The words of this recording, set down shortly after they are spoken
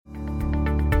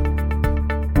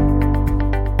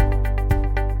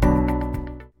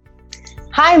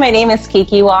Hi, my name is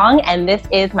Kiki Wong, and this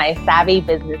is my Savvy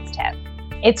Business Tip.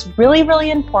 It's really, really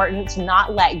important to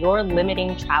not let your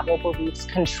limiting travel beliefs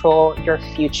control your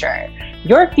future.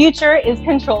 Your future is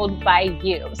controlled by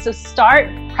you. So start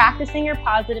practicing your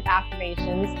positive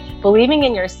affirmations, believing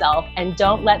in yourself, and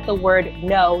don't let the word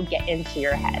no get into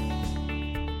your head.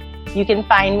 You can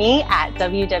find me at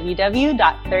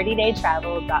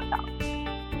www.30daytravel.com.